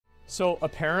So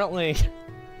apparently,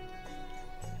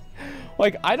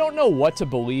 like, I don't know what to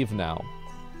believe now,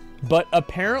 but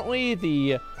apparently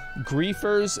the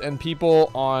griefers and people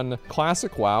on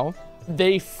Classic WoW,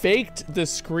 they faked the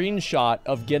screenshot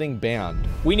of getting banned.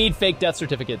 We need fake death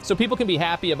certificates so people can be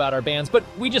happy about our bans, but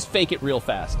we just fake it real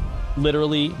fast.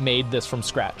 Literally made this from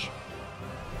scratch.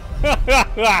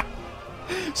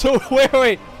 So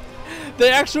wait.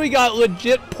 They actually got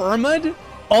legit perma'd?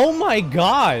 Oh my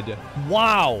god.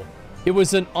 Wow. It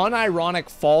was an unironic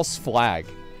false flag,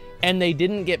 and they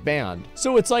didn't get banned.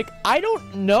 So it's like, I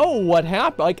don't know what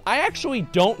happened. Like, I actually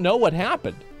don't know what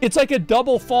happened. It's like a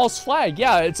double false flag.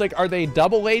 Yeah, it's like, are they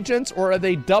double agents or are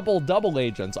they double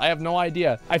agents? I have no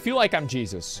idea. I feel like I'm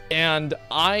Jesus, and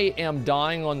I am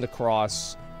dying on the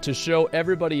cross to show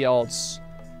everybody else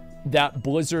that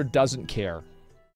Blizzard doesn't care.